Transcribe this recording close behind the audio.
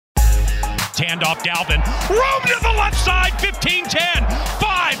handoff, Dalvin. Roam to the left side, 15-10.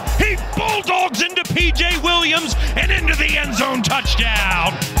 5, he bulldogs into P.J. Williams and into the end zone,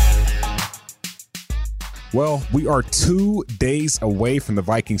 touchdown. Well, we are 2 days away from the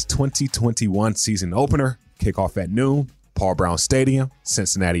Vikings 2021 season opener. Kickoff at noon, Paul Brown Stadium,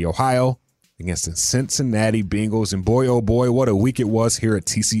 Cincinnati, Ohio, against the Cincinnati Bengals. And boy, oh boy, what a week it was here at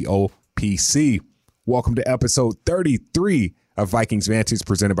TCOPC. Welcome to episode 33 of Vikings Vantage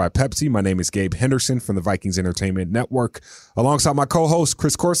presented by Pepsi. My name is Gabe Henderson from the Vikings Entertainment Network, alongside my co-host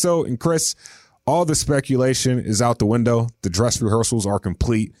Chris Corso. And Chris, all the speculation is out the window. The dress rehearsals are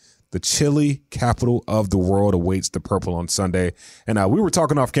complete. The chilly capital of the world awaits the purple on Sunday. And we were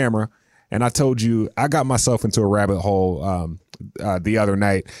talking off camera, and I told you I got myself into a rabbit hole the other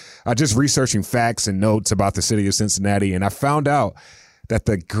night, just researching facts and notes about the city of Cincinnati. And I found out that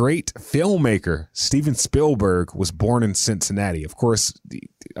the great filmmaker Steven Spielberg was born in Cincinnati. Of course,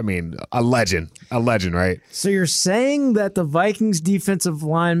 I mean, a legend, right? So you're saying that the Vikings defensive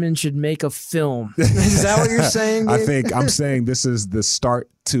lineman should make a film. Is that what you're saying, Gabe? I'm saying this is the start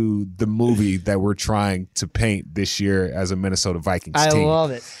to the movie that we're trying to paint this year as a Minnesota Vikings team. I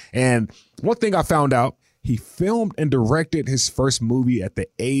love it. And one thing I found out, he filmed and directed his first movie at the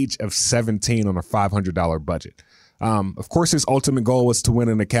age of 17 on a $500 budget. Of course, his ultimate goal was to win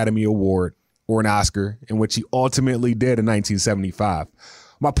an Academy Award or an Oscar, in which he ultimately did in 1975.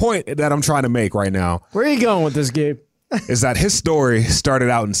 My point that I'm trying to make right now. Where are you going with this, Gabe? Is that his story started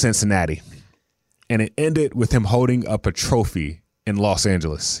out in Cincinnati, and it ended with him holding up a trophy in Los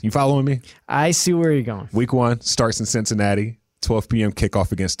Angeles. You following me? I see where you're going. Week 1 starts in Cincinnati, 12 p.m.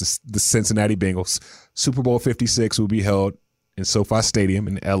 kickoff against the Cincinnati Bengals. Super Bowl 56 will be held in SoFi Stadium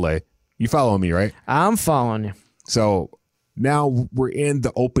in L.A. You following me, right? I'm following you. So now we're in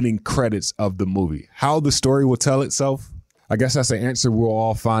the opening credits of the movie. How the story will tell itself, I guess that's an answer we'll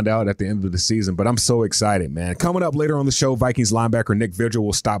all find out at the end of the season, but I'm so excited, man. Coming up later on the show, Vikings linebacker Nick Vigil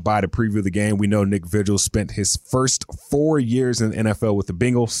will stop by to preview the game. We know Nick Vigil spent his first 4 years in the NFL with the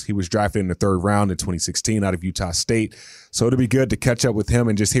Bengals. He was drafted in the 3rd round in 2016 out of Utah State. So it'll be good to catch up with him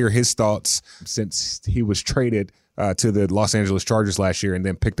and just hear his thoughts since he was traded to the Los Angeles Chargers last year and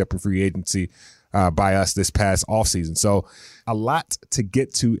then picked up in free agency by us this past offseason. So a lot to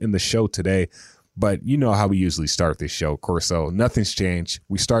get to in the show today, but you know how we usually start this show, Corso. Nothing's changed.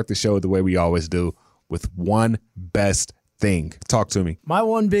 We start the show the way we always do, with one best thing. Talk to me. My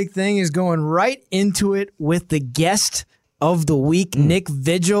one big thing is going right into it with the guest of the week, Nick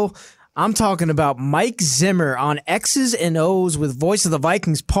Vigil. I'm talking about Mike Zimmer on X's and O's with voice of the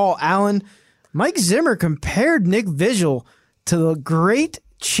Vikings, Paul Allen. Mike Zimmer compared Nick Vigil to the great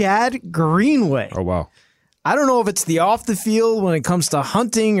Chad Greenway. Oh, wow. I don't know if it's the off the field when it comes to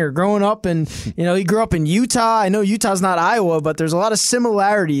hunting or growing up. And, you know, he grew up in Utah. I know Utah's not Iowa, but there's a lot of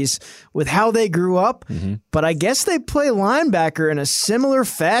similarities with how they grew up. Mm-hmm. But I guess they play linebacker in a similar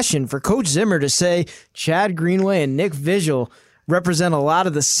fashion for Coach Zimmer to say Chad Greenway and Nick Vigil represent a lot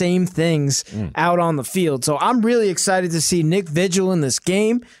of the same things out on the field. So I'm really excited to see Nick Vigil in this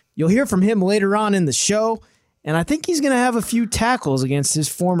game. You'll hear from him later on in the show. And I think he's going to have a few tackles against his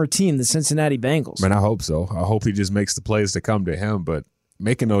former team, the Cincinnati Bengals. Man, I hope so. I hope he just makes the plays to come to him. But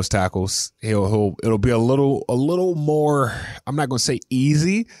making those tackles, it'll be a little more, I'm not going to say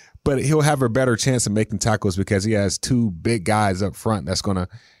easy, but he'll have a better chance of making tackles because he has 2 big guys up front that's going to,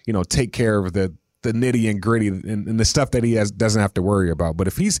 you know, take care of the nitty and gritty and the stuff that he doesn't have to worry about. But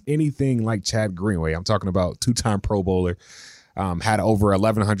if he's anything like Chad Greenway, I'm talking about 2-time Pro Bowler, had over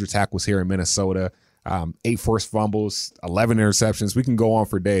 1,100 tackles here in Minnesota, 8 forced fumbles, 11 interceptions. We can go on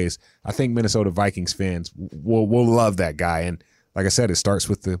for days. I think Minnesota Vikings fans will love that guy. And like I said, it starts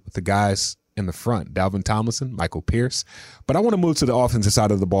with the guys in the front, Dalvin Tomlinson, Michael Pierce. But I want to move to the offensive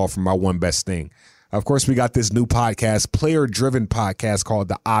side of the ball for my one best thing. Of course, we got this new podcast, player-driven podcast called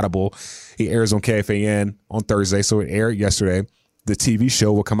The Audible. He airs on KFAN on Thursday, so it aired yesterday. The TV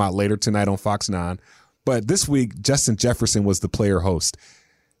show will come out later tonight on Fox 9. But this week, Justin Jefferson was the player host.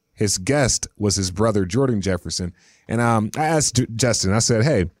 His guest was his brother, Jordan Jefferson. And I asked Justin, I said,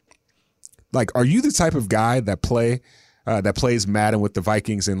 hey, like, are you the type of guy that plays Madden with the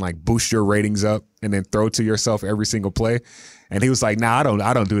Vikings and like boost your ratings up and then throw to yourself every single play? And he was like, nah,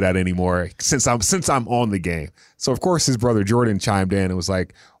 I don't do that anymore since I'm on the game. So of course his brother Jordan chimed in and was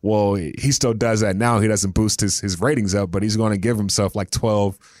like, well, he still does that now. He doesn't boost his ratings up, but he's going to give himself like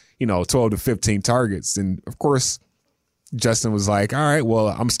 12 to 15 targets. And of course, Justin was like, all right, well,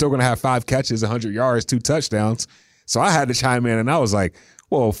 I'm still going to have 5 catches, 100 yards, 2 touchdowns. So I had to chime in and I was like,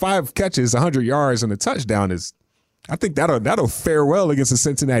 well, 5 catches, 100 yards and a touchdown I think that'll fare well against the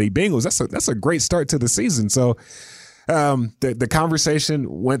Cincinnati Bengals. That's a great start to the season. So The conversation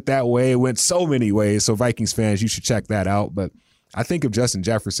went that way. It went so many ways. So Vikings fans, you should check that out. But I think if Justin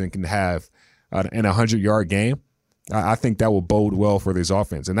Jefferson can have an 100-yard game, I think that will bode well for this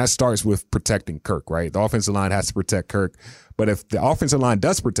offense. And that starts with protecting Kirk, right? The offensive line has to protect Kirk. But if the offensive line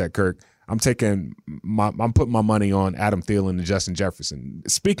does protect Kirk, I'm putting my money on Adam Thielen and Justin Jefferson.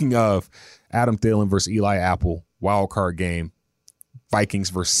 Speaking of Adam Thielen versus Eli Apple, wild card game, Vikings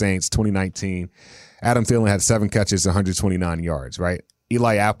versus Saints 2019. Adam Thielen had 7 catches, 129 yards, right?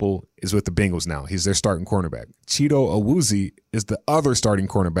 Eli Apple is with the Bengals now. He's their starting cornerback. Chido Awuzie is the other starting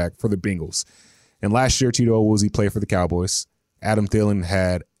cornerback for the Bengals. And last year, Chido Awuzie played for the Cowboys. Adam Thielen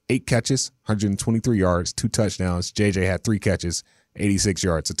had 8 catches, 123 yards, 2 touchdowns. JJ had 3 catches, 86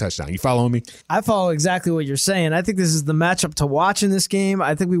 yards, a touchdown. You following me? I follow exactly what you're saying. I think this is the matchup to watch in this game.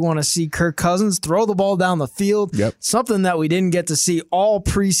 I think we want to see Kirk Cousins throw the ball down the field. Yep. Something that we didn't get to see all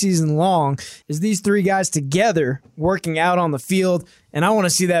preseason long is these 3 guys together working out on the field. And I want to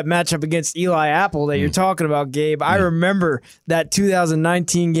see that matchup against Eli Apple that you're talking about, Gabe. I remember that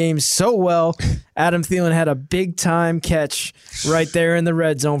 2019 game so well. Adam Thielen had a big-time catch right there in the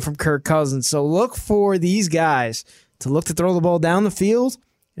red zone from Kirk Cousins. So look for these guys to look to throw the ball down the field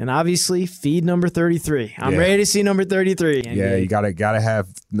and obviously feed number 33. I'm ready to see number 33. Yeah, you gotta have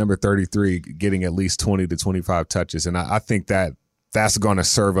number 33 getting at least 20 to 25 touches. And I think that's going to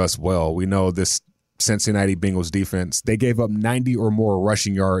serve us well. We know this Cincinnati Bengals defense, they gave up 90 or more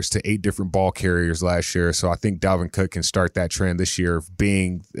rushing yards to 8 different ball carriers last year. So I think Dalvin Cook can start that trend this year of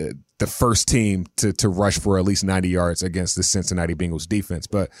being the first team to rush for at least 90 yards against the Cincinnati Bengals defense.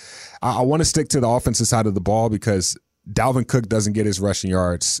 But I want to stick to the offensive side of the ball because Dalvin Cook doesn't get his rushing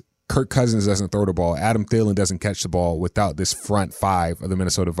yards. Kirk Cousins doesn't throw the ball. Adam Thielen doesn't catch the ball without this front 5 of the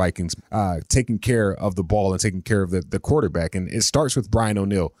Minnesota Vikings taking care of the ball and taking care of the quarterback. And it starts with Brian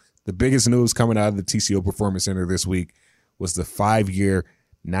O'Neill. The biggest news coming out of the TCO Performance Center this week was the 5-year,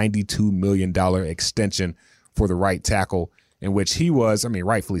 $92 million extension for the right tackle, in which he was,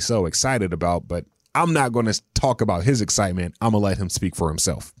 rightfully so, excited about. But I'm not going to talk about his excitement. I'm going to let him speak for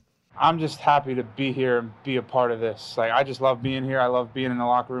himself. I'm just happy to be here and be a part of this. I just love being here. I love being in the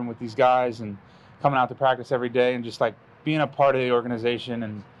locker room with these guys and coming out to practice every day and just being a part of the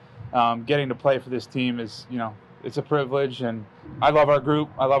organization and getting to play for this team is, it's a privilege. And I love our group.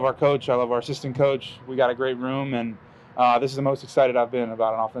 I love our coach. I love our assistant coach. We got a great room. And this is the most excited I've been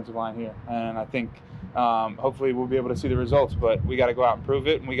about an offensive line here. And I think hopefully we'll be able to see the results. But we got to go out and prove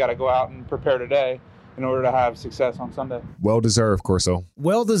it. And we got to go out and prepare today in order to have success on Sunday. Well-deserved, Corso.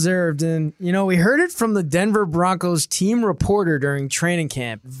 Well-deserved. And, we heard it from the Denver Broncos team reporter during training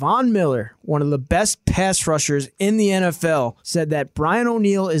camp. Von Miller, one of the best pass rushers in the NFL, said that Brian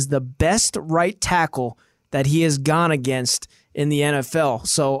O'Neill is the best right tackle that he has gone against in the NFL.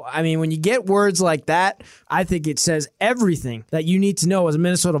 So, when you get words like that, I think it says everything that you need to know as a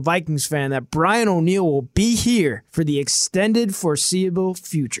Minnesota Vikings fan, that Brian O'Neill will be here for the extended foreseeable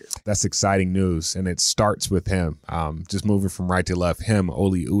future. That's exciting news, and it starts with him. Just moving from right to left, him,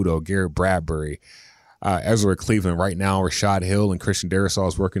 Oli Udoh, Garrett Bradbury, Ezra Cleveland right now, Rashad Hill and Christian Darrisaw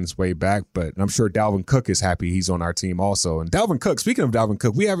is working his way back, but I'm sure Dalvin Cook is happy he's on our team also. And Dalvin Cook, speaking of Dalvin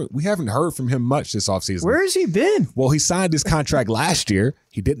Cook, we haven't heard from him much this offseason. Where has he been? Well, he signed his contract last year.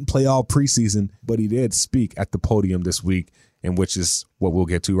 He didn't play all preseason, but he did speak at the podium this week, and which is what we'll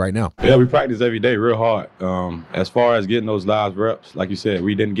get to right now. Yeah, we practice every day real hard. As far as getting those live reps, like you said,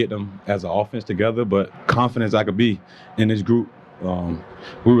 we didn't get them as an offense together, but confidence I could be in this group.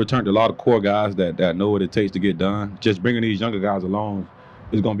 We returned a lot of core guys that know what it takes to get done. Just bringing these younger guys along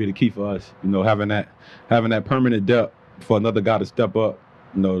is going to be the key for us. Having that permanent depth for another guy to step up,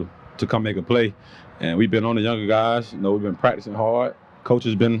 to come make a play. And we've been on the younger guys. We've been practicing hard. Coach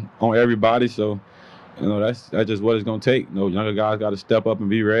has been on everybody, so that's just what it's going to take. Younger guys got to step up and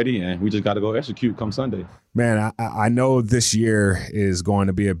be ready, and we just got to go execute come Sunday. Man, I know this year is going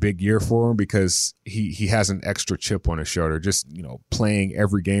to be a big year for him because he has an extra chip on his shoulder. Just, playing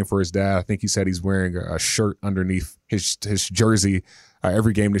every game for his dad. I think he said he's wearing a shirt underneath his jersey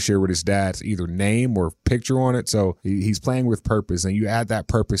every game this year with his dad's either name or picture on it. So he's playing with purpose, and you add that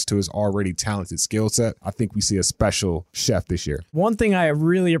purpose to his already talented skill set. I think we see a special chef this year. One thing I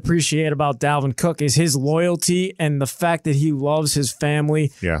really appreciate about Dalvin Cook is his loyalty and the fact that he loves his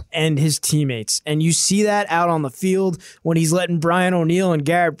family and his teammates. And you see that out on the field when he's letting Brian O'Neill and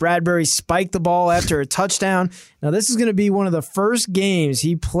Garrett Bradbury spike the ball after a touchdown. Now, this is going to be one of the first games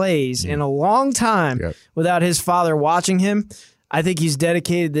he plays in a long time without his father watching him. I think he's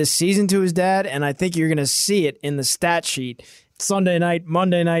dedicated this season to his dad, and I think you're going to see it in the stat sheet. Sunday night,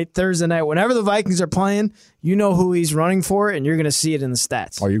 Monday night, Thursday night, whenever the Vikings are playing, you know who he's running for, and you're going to see it in the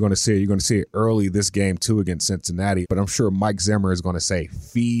stats. Oh, you're going to see it. You're going to see it early this game, too, against Cincinnati. But I'm sure Mike Zimmer is going to say,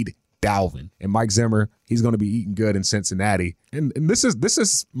 feed Dalvin. And Mike Zimmer, he's going to be eating good in Cincinnati. And this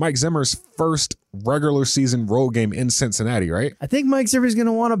is Mike Zimmer's first regular season road game in Cincinnati, right? I think Mike Zimmer's going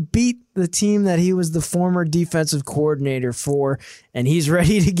to want to beat the team that he was the former defensive coordinator for, and he's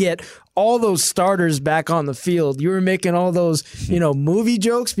ready to get all those starters back on the field. You were making all those, movie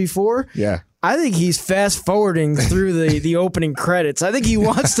jokes before. Yeah. I think he's fast forwarding through the opening credits. I think he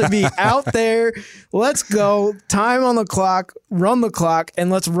wants to be out there. Let's go. Time on the clock. Run the clock.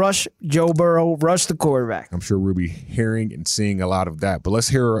 And let's rush Joe Burrow. Rush the quarterback. I'm sure we'll be hearing and seeing a lot of that. But let's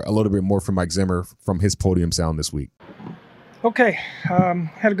hear a little bit more from Mike Zimmer from his podium sound this week. Okay.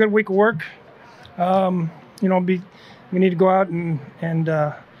 Had a good week of work. We need to go out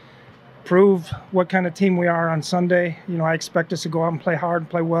and prove what kind of team we are on Sunday. I expect us to go out and play hard and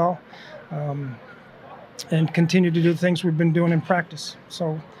play well. And continue to do the things we've been doing in practice.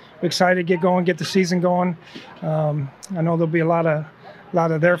 So we're excited to get going, get the season going. I know there'll be a lot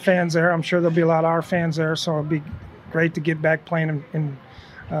of their fans there. I'm sure there'll be a lot of our fans there. So it'll be great to get back playing in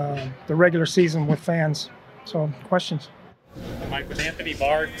the regular season with fans. So questions? Mike, with Anthony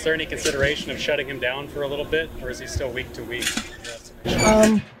Barr, is there any consideration of shutting him down for a little bit, or is he still week to week?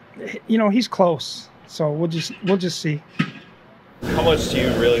 He's close. So we'll just see. How much do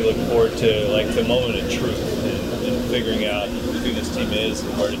you really look forward to, like, the moment of truth and figuring out who this team is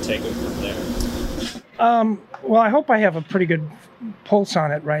and where to take them from there? Well, I hope I have a pretty good pulse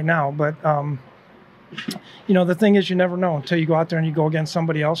on it right now. But, the thing is, you never know until you go out there and you go against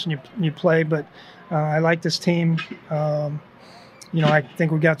somebody else and you play. But I like this team. I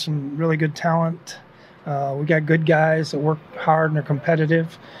think we got some really good talent. We got good guys that work hard and are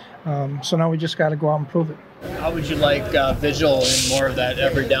competitive. So now we just got to go out and prove it. How would you like Vigil in more of that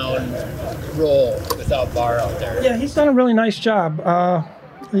every down role without Barr out there? Yeah, he's done a really nice job. I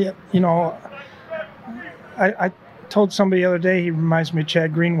told somebody the other day he reminds me of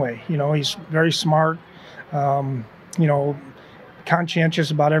Chad Greenway. He's very smart,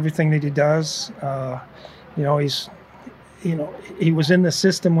 conscientious about everything that he does. He was in the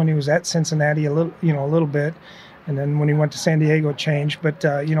system when he was at Cincinnati a little bit. And then when he went to San Diego, it changed. But,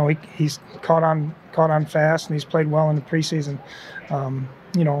 he's caught on fast, and he's played well in the preseason.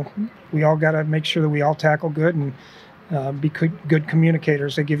 We all got to make sure that we all tackle good and be good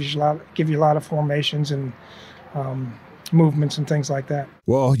communicators. They give you a lot of formations and movements and things like that.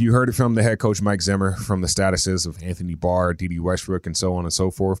 Well, you heard it from the head coach, Mike Zimmer, from the statuses of Anthony Barr, D.D. Westbrook, and so on and so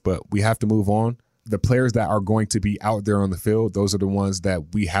forth. But we have to move on. The players that are going to be out there on the field, those are the ones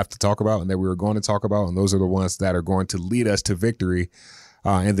that we have to talk about and that we were going to talk about, and those are the ones that are going to lead us to victory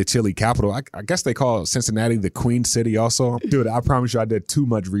in the chilly capital. I guess they call Cincinnati the Queen City also. Dude, I promise you I did too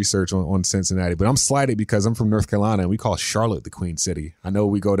much research on Cincinnati, but I'm slighted because I'm from North Carolina and we call Charlotte the Queen City. I know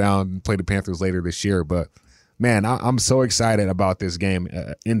we go down and play the Panthers later this year, but man, I'm so excited about this game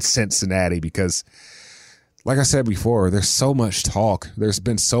in Cincinnati because like I said before, there's so much talk. There's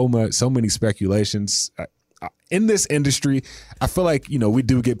been so many speculations. In this industry, I feel like, we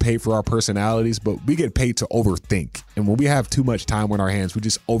do get paid for our personalities, but we get paid to overthink. And when we have too much time on our hands, we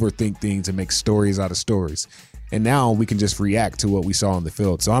just overthink things and make stories out of stories. And now we can just react to what we saw on the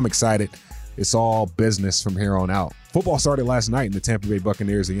field. So I'm excited. It's all business from here on out. Football started last night in the Tampa Bay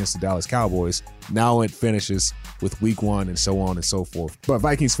Buccaneers against the Dallas Cowboys. Now it finishes with week 1 and so on and so forth. But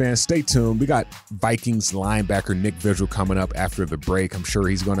Vikings fans, stay tuned. We got Vikings linebacker Nick Vigil coming up after the break. I'm sure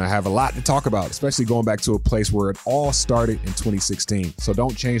he's going to have a lot to talk about, especially going back to a place where it all started in 2016. So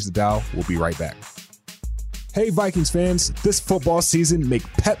don't change the dial. We'll be right back. Hey Vikings fans, this football season, make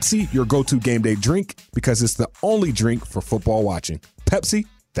Pepsi your go-to game day drink because it's the only drink for football watching. Pepsi,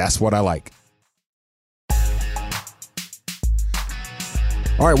 that's what I like.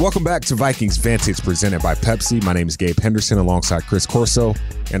 All right, welcome back to Vikings Vantage presented by Pepsi. My name is Gabe Henderson alongside Chris Corso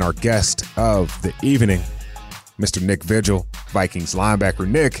and our guest of the evening, Mr. Nick Vigil, Vikings linebacker.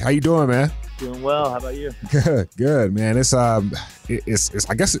 Nick, how you doing, man? Doing well. How about you? Good, man. It's I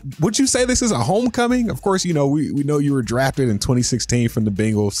guess, would you say this is a homecoming? Of course, we know you were drafted in 2016 from the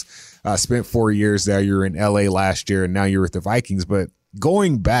Bengals, spent 4 years there. You were in LA last year, and now you're with the Vikings. But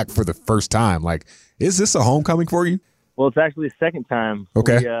going back for the first time, is this a homecoming for you? Well, it's actually the second time.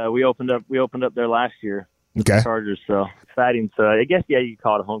 Okay. We opened up there last year. Okay. The Chargers, so exciting. So I guess, you could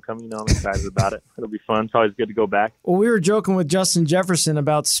call it a homecoming. I'm excited about it. It'll be fun. It's always good to go back. Well, we were joking with Justin Jefferson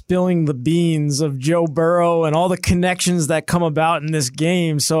about spilling the beans of Joe Burrow and all the connections that come about in this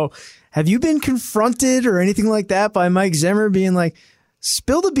game. So have you been confronted or anything like that by Mike Zimmer being like,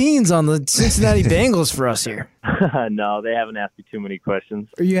 Spill the beans on the Cincinnati Bengals for us here. No, they haven't asked me too many questions.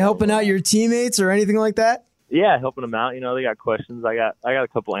 Are you helping out your teammates or anything like that? Yeah, helping them out. They got questions. I got a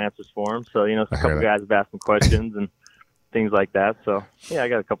couple answers for them. So, a couple guys have asked some questions and things like that. So, yeah, I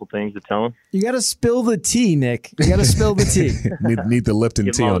got a couple things to tell them. You got to spill the tea, Nick. You got to spill the tea. need the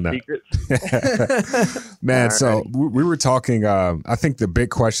Lipton tea on that. Man, so we were talking, I think the big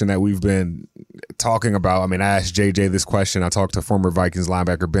question that we've been talking about, I asked JJ this question. I talked to former Vikings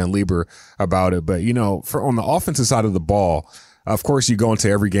linebacker Ben Lieber about it. But, on the offensive side of the ball, of course, you go into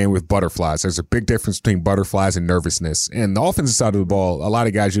every game with butterflies. There's a big difference between butterflies and nervousness. And the offensive side of the ball, a lot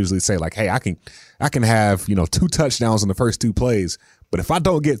of guys usually say, like, hey, I can have, 2 touchdowns on the first 2 plays. But if I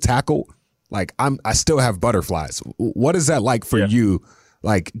don't get tackled, like, I still have butterflies. What is that like for you,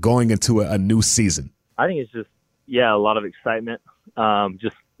 like, going into a new season? I think it's just, a lot of excitement,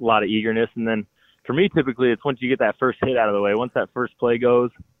 just a lot of eagerness. And then for me, typically, it's once you get that first hit out of the way. Once that first play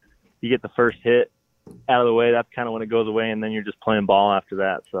goes, you get the first hit out of the way, that's kind of when it goes away, and then you're just playing ball after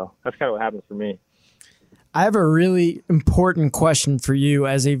that. So that's kind of what happens for me. I have a really important question for you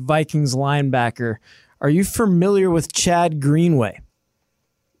as a Vikings linebacker. Are you familiar with Chad Greenway?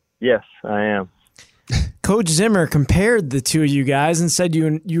 Yes, I am. Coach Zimmer compared the two of you guys and said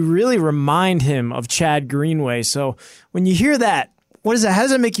you really remind him of Chad Greenway. So when you hear that, how does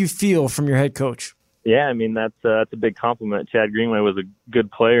that make you feel from your head coach? Yeah, that's a big compliment. Chad Greenway was a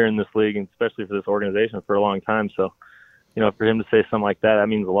good player in this league, and especially for this organization for a long time. So, for him to say something like that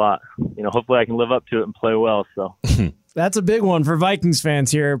means a lot. Hopefully I can live up to it and play well. So that's a big one for Vikings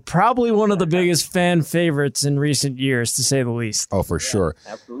fans here. Probably one of the biggest fan favorites in recent years, to say the least. Oh, for sure.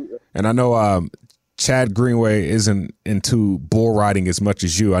 Absolutely. And I know Chad Greenway isn't into bull riding as much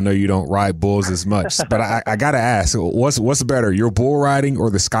as you. I know you don't ride bulls as much, but I got to ask, what's better, your bull riding or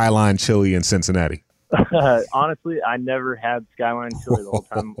the Skyline Chili in Cincinnati? Honestly, I never had Skyline Chili the whole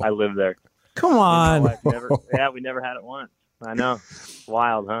time I lived there. Come on. We never had it once. I know. It's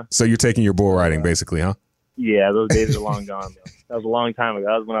wild, huh? So you're taking your bull riding basically, huh? Yeah, those days are long gone. That was a long time ago.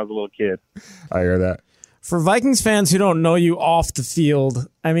 That was when I was a little kid. I hear that. For Vikings fans who don't know you off the field,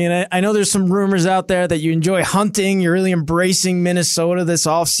 I know there's some rumors out there that you enjoy hunting. You're really embracing Minnesota this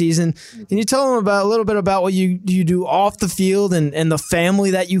offseason. Can you tell them a little bit about what you do off the field and the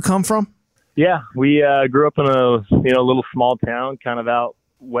family that you come from? Yeah, we grew up in a little small town, kind of out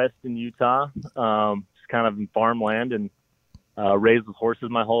west in Utah, just kind of in farmland, and raised with horses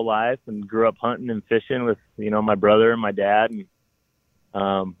my whole life, and grew up hunting and fishing with my brother and my dad and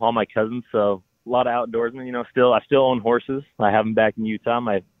all my cousins. So a lot of outdoorsmen. I still own horses. I have them back in Utah.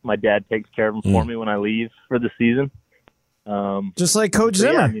 My dad takes care of them for me when I leave for the season. Just like Coach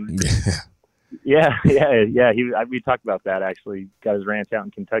Zimmer. Yeah, we talked about that actually. Got his ranch out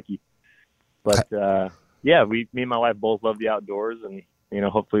in Kentucky. But, me and my wife both love the outdoors, and,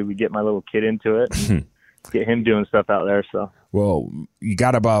 hopefully we get my little kid into it and get him doing stuff out there. So, well, you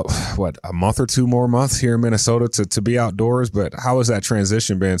got about, a month or 2 more months here in Minnesota to be outdoors. But how has that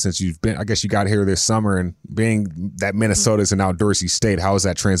transition been since I guess you got here this summer, and being that Minnesota is an outdoorsy state, how has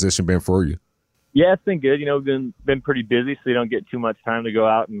that transition been for you? Yeah, it's been good. Been pretty busy, so you don't get too much time to go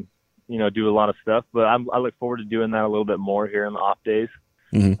out and, do a lot of stuff. But I look forward to doing that a little bit more here in the off days.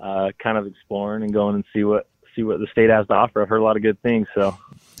 Kind of exploring and going and see what the state has to offer. I've heard a lot of good things. So,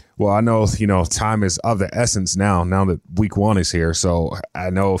 well, I know time is of the essence now that week 1 is here. So I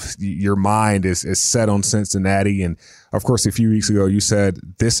know your mind is set on Cincinnati, and of course, a few weeks ago you said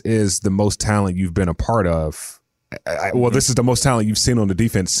this is the most talent you've been a part of. This is the most talent you've seen on the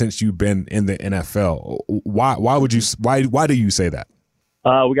defense since you've been in the NFL. Why do you say that?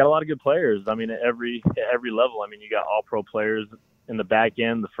 We got a lot of good players. At every level. You got all pro players in the back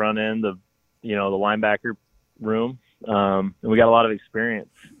end, the front end, the linebacker room. And we got a lot of experience,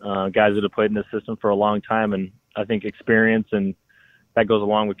 guys that have played in this system for a long time. And I think experience, and that goes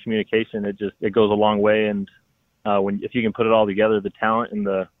along with communication. It goes a long way. And if you can put it all together, the talent and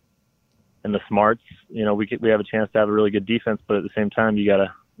the smarts, we have a chance to have a really good defense, but at the same time, you got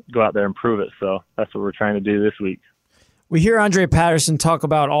to go out there and prove it. So that's what we're trying to do this week. We hear Andre Patterson talk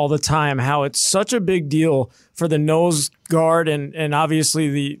about all the time how it's such a big deal for the nose guard and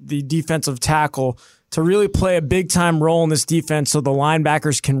obviously the defensive tackle to really play a big-time role in this defense so the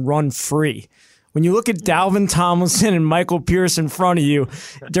linebackers can run free. When you look at Dalvin Tomlinson and Michael Pierce in front of you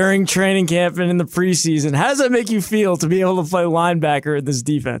during training camp and in the preseason, how does that make you feel to be able to play linebacker in this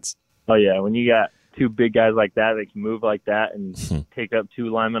defense? Oh, yeah. When you got 2 big guys like that can move like that and take up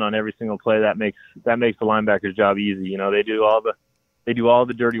 2 linemen on every single play, that makes the linebacker's job easy. They do all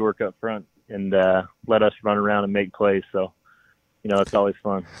the dirty work up front and let us run around and make plays. So, it's always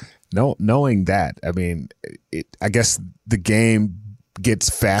fun. Knowing that, I guess the game gets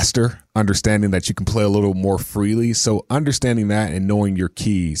faster, understanding that you can play a little more freely. So understanding that and knowing your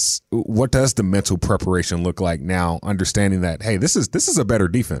keys, what does the mental preparation look like now, understanding that, hey, this is a better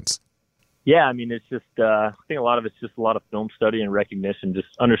defense? Yeah, I mean, it's just I think a lot of it's just a lot of film study and recognition, just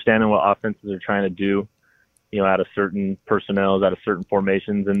understanding what offenses are trying to do, out of certain personnel, out of certain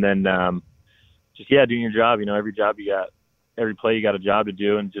formations, and then doing your job. Every play you got a job to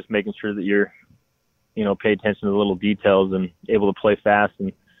do, and just making sure that you're pay attention to the little details and able to play fast.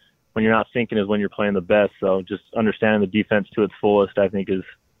 And when you're not thinking is when you're playing the best. So just understanding the defense to its fullest, I think, is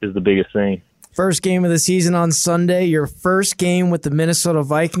the biggest thing. First game of the season on Sunday, your first game with the Minnesota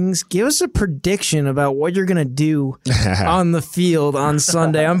Vikings. Give us a prediction about what you're going to do on the field on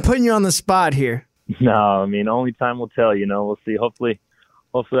Sunday. I'm putting you on the spot here. No, I mean, only time will tell. We'll see. Hopefully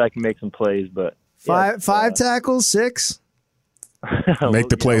I can make some plays. But five tackles, 6. Make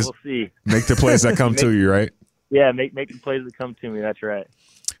the plays. We'll see. Make the plays that come to you, right? Yeah, make the plays that come to me. That's right.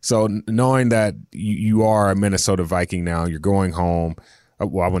 So knowing that you are a Minnesota Viking now, you're going home.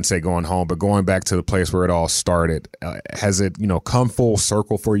 Well, I wouldn't say going home, but going back to the place where it all started. Has it, come full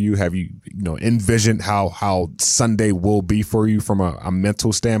circle for you? Have you, envisioned how Sunday will be for you from a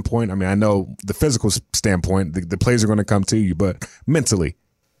mental standpoint? I mean, I know the physical standpoint, the plays are going to come to you, but mentally.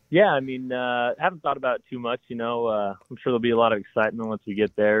 Yeah, I mean, haven't thought about it too much. I'm sure there'll be a lot of excitement once we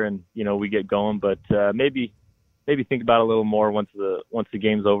get there and we get going. But maybe think about it a little more once the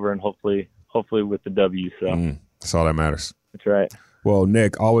game's over, and hopefully with the W. So that's all that matters. That's right. Well,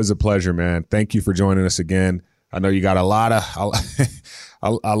 Nick, always a pleasure, man. Thank you for joining us again. I know you got a lot of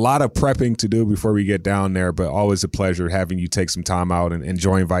prepping to do before we get down there, but always a pleasure having you take some time out and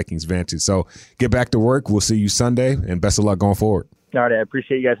enjoying Vikings Vantage. So get back to work. We'll see you Sunday, and best of luck going forward. All right, I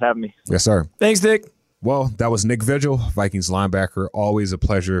appreciate you guys having me. Yes, sir. Thanks, Nick. Well, that was Nick Vigil, Vikings linebacker. Always a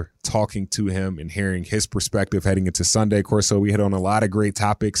pleasure talking to him and hearing his perspective heading into Sunday. Corso, we hit on a lot of great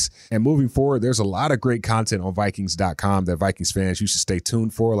topics. And moving forward, there's a lot of great content on Vikings.com that Vikings fans, you should stay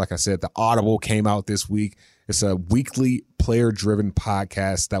tuned for. Like I said, the Audible came out this week. It's a weekly player-driven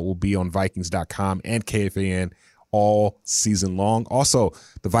podcast that will be on Vikings.com and KFAN all season long. Also,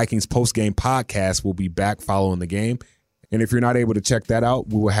 the Vikings post-game podcast will be back following the game. And if you're not able to check that out,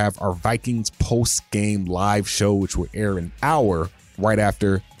 we will have our Vikings post-game live show, which will air an hour right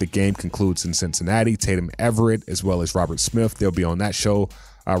after the game concludes in Cincinnati. Tatum Everett, as well as Robert Smith, they'll be on that show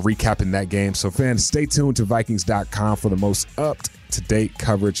recapping that game. So fans, stay tuned to Vikings.com for the most up-to-date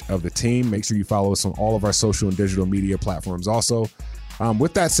coverage of the team. Make sure you follow us on all of our social and digital media platforms also.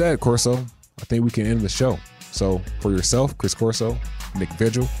 With that said, Corso, I think we can end the show. So for yourself, Chris Corso, Nick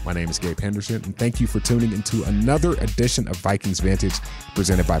Vigil, my name is Gabe Henderson, and thank you for tuning into another edition of Vikings Vantage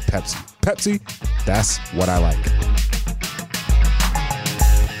presented by Pepsi. Pepsi, that's what I like.